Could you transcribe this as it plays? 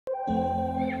September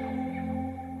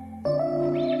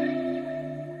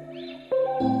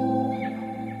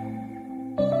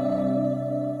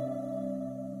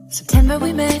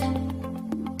we met,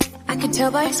 I could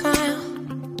tell by your smile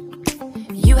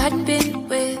you hadn't been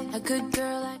with a good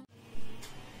girl like...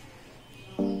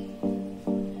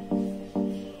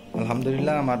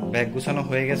 আলহামদুলিল্লাহ আমার bag গুছানো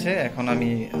হয়ে গেছে। এখন আমি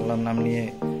আল্লাহর নাম নিয়ে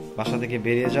বাসা থেকে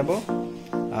বেরিয়ে যাব।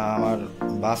 আমার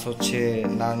বাস হচ্ছে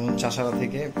নারায়ণগঞ্জ চাষারা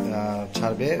থেকে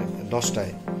ছাড়বে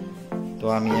 10টায়। তো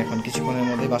আমি এখন কিছুক্ষণের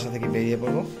মধ্যেই বাসা থেকে বেরিয়ে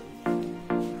পড়বো।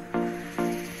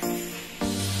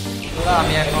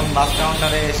 আমি এখন বাস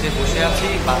কাউন্টারে এসে বসে আছি।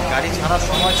 গাড়ি ছাড়ার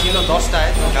সময় ছিল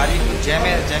 10টায়, তো গাড়ি একটু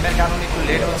জ্যামের কারণে একটু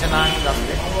লেট হচ্ছে নারায়ণগঞ্জ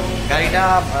আসতে। গাড়িটা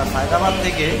হায়দ্রাবাদ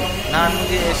থেকে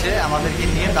নারায়ণগঞ্জে এসে আমাদেরকে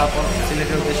নিয়ে তারপর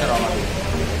সিলেটের উদ্দেশ্যে রওনা দেবে।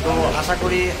 তো আশা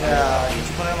করি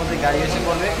কিছুক্ষণের মধ্যে গাড়ি এসে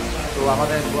পড়বে। তো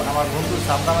আমার বন্ধু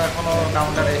সাদ্দাম এখনও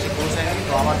কাউন্টারে এসে পৌঁছায়নি,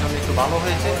 তো আমার জন্য একটু ভালো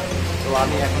হয়েছে। তো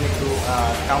আমি এখন একটু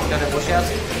কাউন্টারে বসে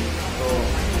আছি। তো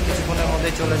কিছুক্ষণের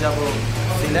মধ্যেই চলে যাব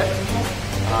সিলেট।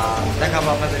 দেখাবো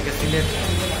আপনাদেরকে সিলেট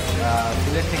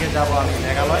থেকে যাব আমি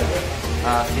মেঘালয়,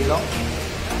 শিলং।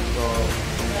 তো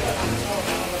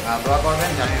দোয়া করবেন,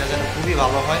 জার্নিটা যেন খুবই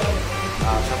ভালো হয়,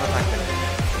 সাথে থাকবেন।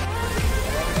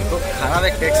 খুব খারাপ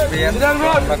একটা এক্সপিরিয়েন্স।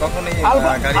 আমরা কখনোই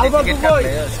গাড়িতে টিকিট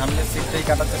কাটলে সামনের সিটটাই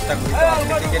কাটার চেষ্টা করি। তো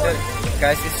আজকে টিকিটের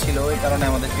ক্রাইসিস ছিল, ওই কারণে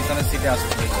আমাদের পিছনের সিটে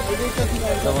আসতে হয়েছে।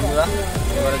 তো বন্ধুরা,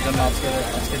 এবারের জন্য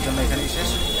আজকের জন্য এখানেই শেষ।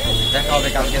 দেখা হবে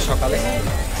কালকে সকালে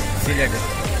সিলেটে।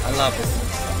 আল্লাহ হাফেজ।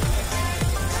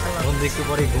 বন্ধু একটু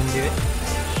পরে ঘুম দিবে।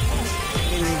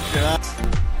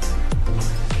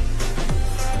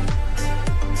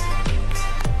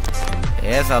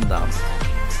 সাদ্দাম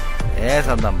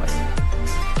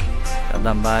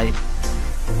ভাই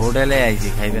হোটেলে আইছি,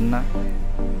 খাইবেন না?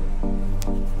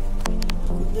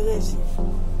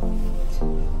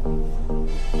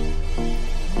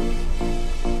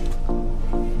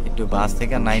 একটু বাস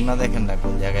থেকে নাইমা দেখেন না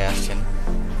কোন জায়গায় আসছেন।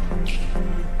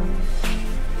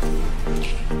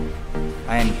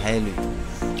 আইন খাইলুই।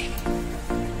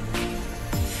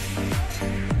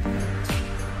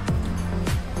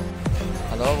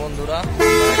 হ্যালো বন্ধুরা,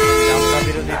 যাত্রা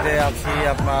বিরতিতে আছি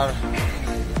আপনার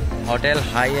হোটেল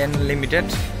হাই এন্ড লিমিটেড।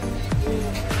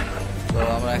 তো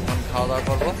আমরা এখন খাওয়া দাওয়া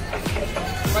করবো।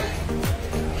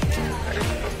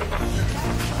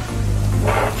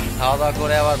 খাওয়া দাওয়া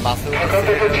করে আবার বাসে উঠে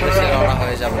রওনা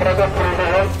হয়ে যাবো।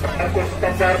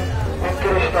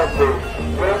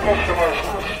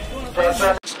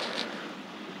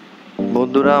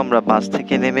 বন্ধুরা, আমরা বাস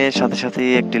থেকে নেমে সাথে সাথে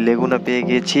একটি লেগুনা পেয়ে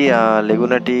গিয়েছি।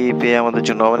 লেগুনাটি পেয়ে আমাদের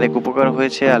জন্য অনেক উপকার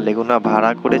হয়েছে। আর লেগুনা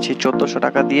ভাড়া করেছি 1400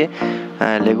 টাকা দিয়ে।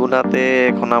 লেগুনাতে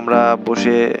এখন আমরা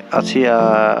বসে আছি।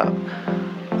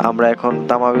 আমরা এখন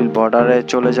তামাবিল বর্ডারে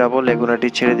চলে যাব। লেগুনাটি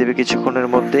ছেড়ে দেবে কিছুক্ষণের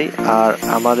মধ্যেই। আর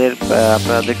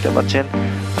আপনারা দেখতে পাচ্ছেন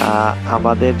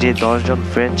আমাদের যে 10 জন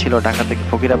ফ্রেন্ড ছিল ঢাকা থেকে,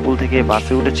 ফকিরাপুল থেকে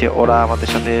বাসে উঠেছে, ওরা আমাদের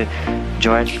সাথে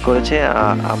জয়েন করেছে।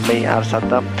 আমি আর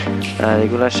সাদ্দাম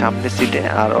রেগুলার সামনের সিটে,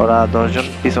 আর ওরা 10 জন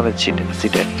পিছনের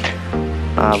সিটে।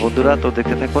 বন্ধুরা, তো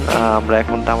দেখতে থাকুন। আমরা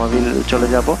এখন তামাবিল চলে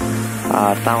যাব।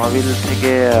 আর তামাবিল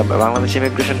থেকে বাংলাদেশ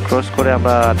ইমিগ্রেশন ক্রস করে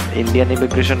আমরা ইন্ডিয়ান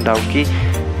ইমিগ্রেশন ডাউকি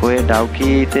হয়ে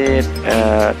ডাউকিতে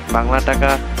বাংলা টাকা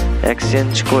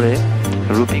এক্সচেঞ্জ করে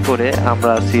রুপি করে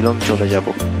আমরা শিলং চলে যাব।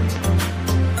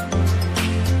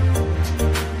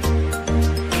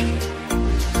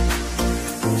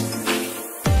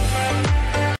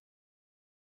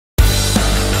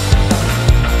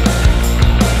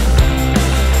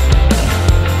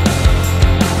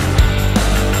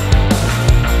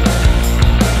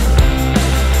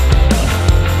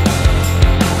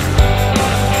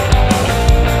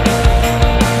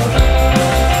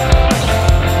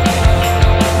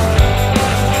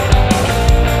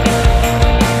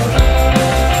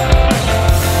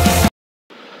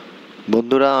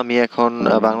 বন্ধুরা, আমি এখন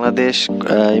বাংলাদেশ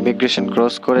ইমিগ্রেশন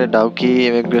ক্রস করে ডাউকি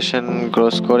ইমিগ্রেশন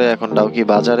ক্রস করে এখন ডাউকি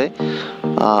বাজারে।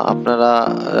 আপনারা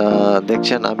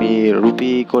দেখছেন আমি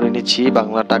রুপি করে নিচ্ছি।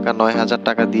 বাংলা টাকা 9000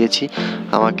 টাকা দিয়েছি।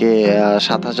 আমাকে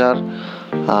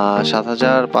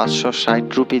 7560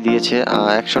 রুপি দিয়েছে।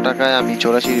 100 টাকায় আমি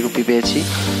 84 রুপি পেয়েছি।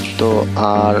 তো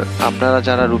আর আপনারা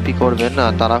যারা রুপি করবেন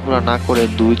তাড়াহুড়া না করে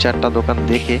 2-4টা দোকান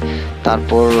দেখে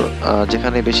তারপর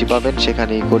যেখানে বেশি পাবেন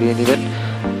সেখানেই করিয়ে নেবেন।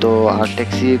 তো আর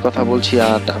ট্যাক্সির কথা বলছি,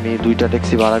 আর আমি 2টা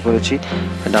ট্যাক্সি ভাড়া করেছি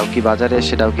ডাউকি বাজারে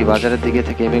এসে। ডাউকি বাজারের দিকে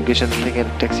থেকে ইমিগ্রেশন থেকে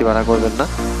ট্যাক্সি ভাড়া করবেন না,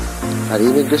 আর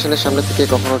ইমিগ্রেশনের সামনে থেকে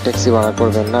কখনো ট্যাক্সি ভাড়া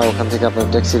করবেন না। ওখান থেকে আপনার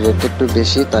ট্যাক্সির রেট একটু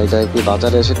বেশি, তাই ডাউকি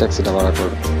বাজারে এসে ট্যাক্সিটা ভাড়া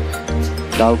করবেন।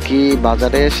 ডাউকি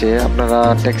বাজারে এসে আপনারা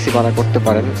ট্যাক্সি ভাড়া করতে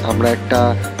পারেন। আমরা একটা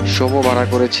সোমো ভাড়া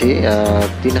করেছি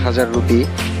 3000 রুপি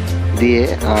দিয়ে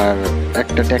আর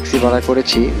একটা ট্যাক্সি ভাড়া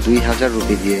করেছি 2000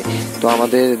 রুপি দিয়ে। তো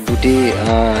আমাদের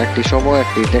একটি সময়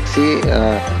একটি ট্যাক্সি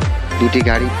দুটি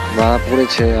গাড়ি ভাড়া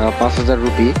পড়েছে 5000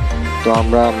 রুপি। তো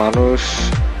আমরা মানুষ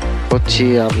হচ্ছি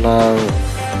আপনার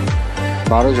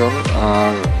 12 জন,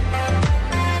 আর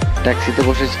ট্যাক্সিতে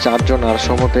বসেছি 4 জন, আর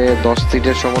সমতে 10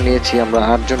 সিটের সম নিয়েছি আমরা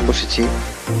 8 জন বসেছি।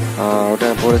 ওটা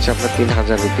পড়েছে আপনার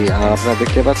 3000 রুপি। আর আপনারা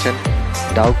দেখতে পাচ্ছেন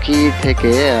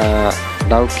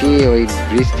ডাউকি ওই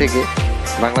ব্রিজ থেকে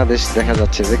বাংলাদেশ দেখা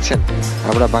যাচ্ছে, দেখছেন?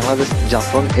 আমরা বাংলাদেশ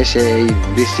যখন এসে এই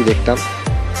ব্রিজটি দেখতাম,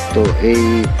 তো এই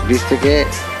ব্রিজ থেকে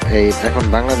এখন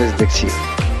বাংলাদেশ দেখছি।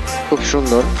 খুব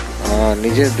সুন্দর,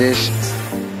 নিজের দেশ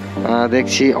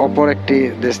দেখছি অপর একটি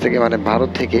দেশ থেকে, মানে ভারত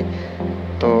থেকে।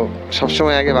 তো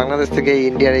সবসময় আগে বাংলাদেশ থেকে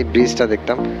ইন্ডিয়ার এই ব্রিজটা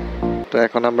দেখতাম, তো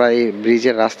এখন আমরা এই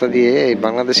ব্রিজের রাস্তা দিয়ে এই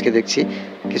বাংলাদেশকে দেখছি।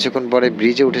 কিছুক্ষণ পরে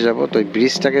ব্রিজে উঠে যাব, তো এই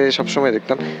ব্রিজটাকে সবসময়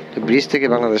দেখতাম, তো ব্রিজ থেকে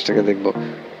বাংলাদেশটাকে দেখব।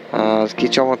 কি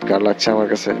চমৎকার লাগছে আমার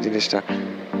কাছে জিনিসটা।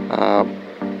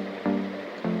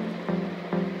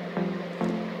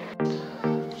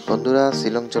 বন্ধুরা,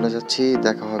 শিলং চলে যাচ্ছি,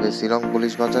 দেখা হবে শিলং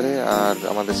পুলিশ বাজারে। আর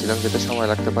আমাদের শিলং যেতে সময়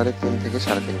লাগতে পারে 3 থেকে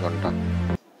 3.5 ঘন্টা।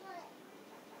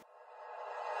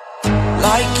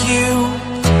 Like you,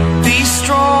 be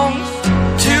strong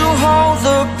to hold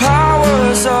the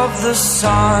powers of the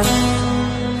sun.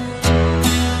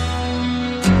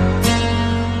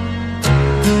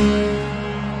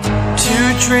 To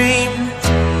dream,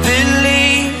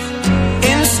 believe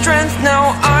in strength. Now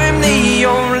I'm the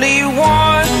only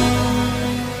one,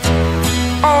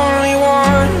 only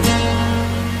one.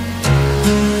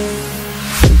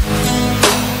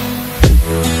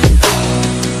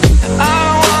 I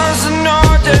was an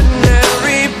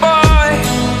ordinary boy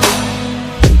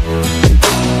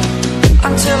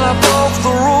until I broke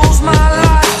the rules. My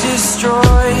life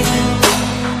destroyed,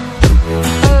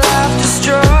 life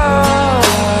destroyed.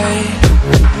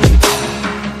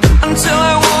 Until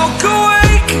I woke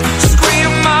awake,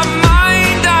 scream my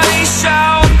mind, I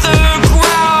shout, the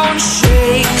ground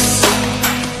shakes.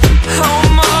 How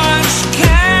much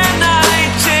can I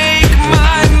take?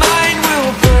 My mind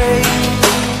will break.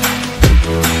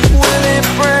 Will it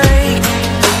break?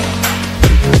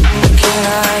 Can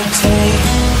I take?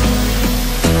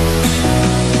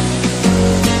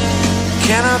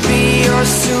 Can I be your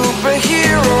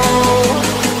superhero?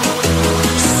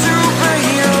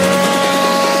 Superhero.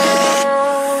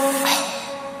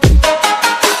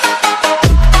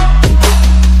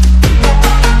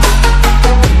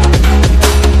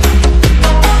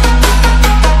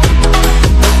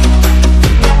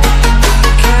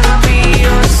 Can I be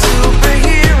your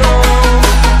superhero?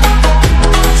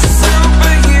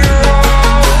 Superhero.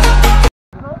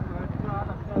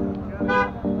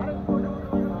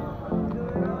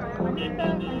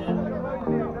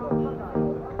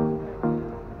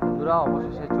 বন্ধুরা,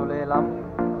 অবশেষে চলে এলাম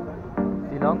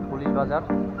Shillong police বাজার।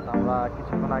 আমরা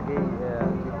কিছুক্ষণ আগেই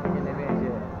zip থেকে নেমে এই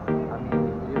যে আমি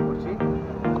ভিডিও করছি।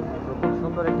 তো খুব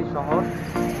সুন্দর একটি শহর,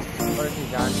 সুন্দর একটি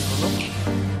জার্নি হলো।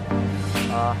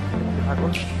 দেখতে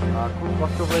থাকুন। খুব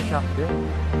কষ্ট হয়েছে আসতে,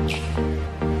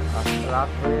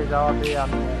 রাত হয়ে যাওয়াতে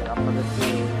আমি আপনাদেরকে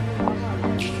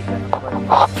দেখাতে পারিনি।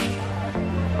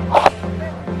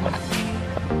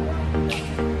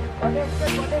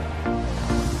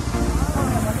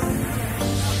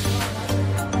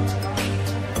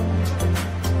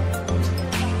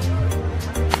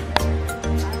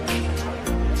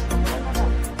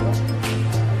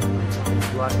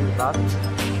 গুয়াহাটির বাস,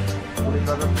 পুলিশ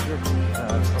বাজার থেকে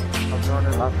সব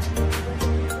ধরনের বাস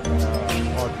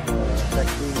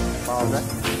ট্যাক্সি পাওয়া যায়।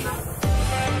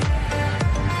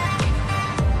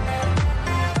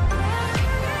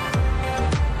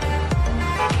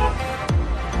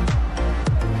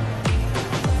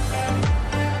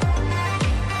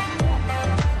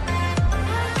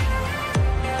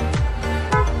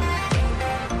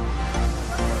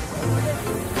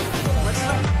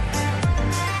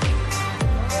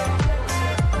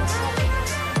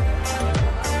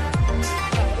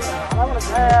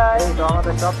 এই তো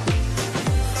আমাদের সব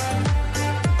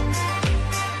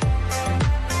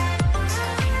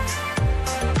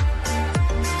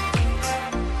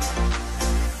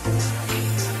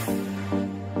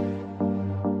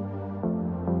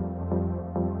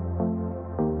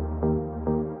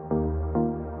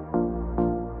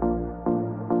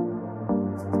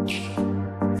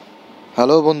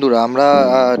হ্যালো বন্ধুরা, আমরা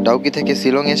ডাউকি থেকে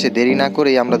শিলং এসে দেরি না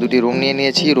করেই আমরা দুটি রুম নিয়ে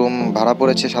নিয়েছি। রুম ভাড়া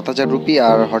পড়েছে 7000 রুপি,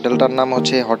 আর হোটেলটার নাম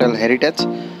হচ্ছে হোটেল হেরিটেজ।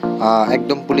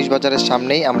 একদম পুলিশ বাজারের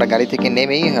সামনেই। আমরা গাড়ি থেকে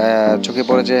নেমেই চোখে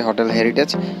পড়েছে হোটেল হেরিটেজ।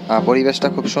 পরিবেশটা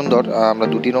খুব সুন্দর। আমরা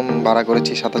দুটি রুম ভাড়া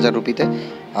করেছি 7000 রুপিতে।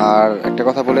 আর একটা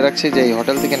কথা বলে রাখছি যে এই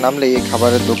হোটেল থেকে নামলেই এই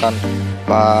খাবারের দোকান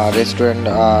বা রেস্টুরেন্ট,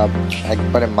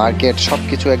 একবারে মার্কেট সব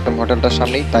কিছু একদম হোটেলটার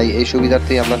সামনেই। তাই এই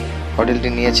সুবিধার্থেই আমরা হোটেলটি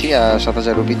নিয়েছি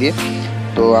 7,000 রুপি দিয়ে।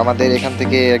 তো আমাদের এখান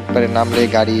থেকে একবারে নামলে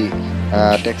গাড়ি,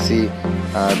 ট্যাক্সি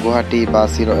গুয়াহাটি বা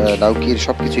ডাউকির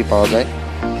সব কিছুই পাওয়া যায়।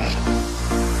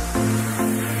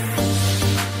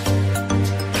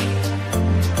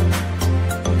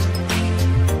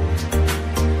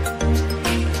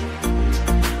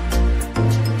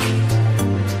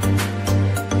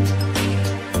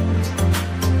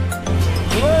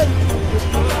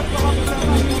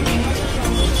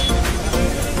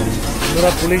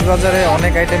 পুলিশ বাজারে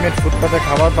অনেক আইটেমের ফুটপাতে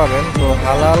খাবার পাবেন, তো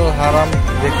হালাল হারাম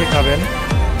দেখে খাবেন।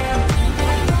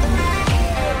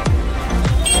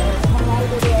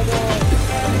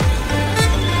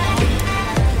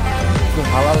 একটু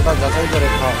হালালটা যাচাই করে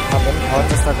খাবেন, খাওয়ার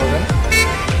চেষ্টা করবেন।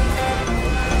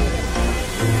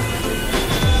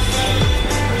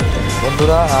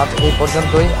 বন্ধুরা, আজ এই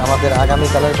পর্যন্তই। আমাদের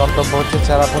আগামীকালের গন্তব্য হচ্ছে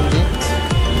চেরাপুঞ্জি।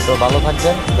 তো ভালো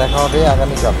থাকবেন, দেখা হবে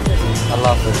আগামীকাল।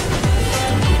 আল্লাহ হাফেজ।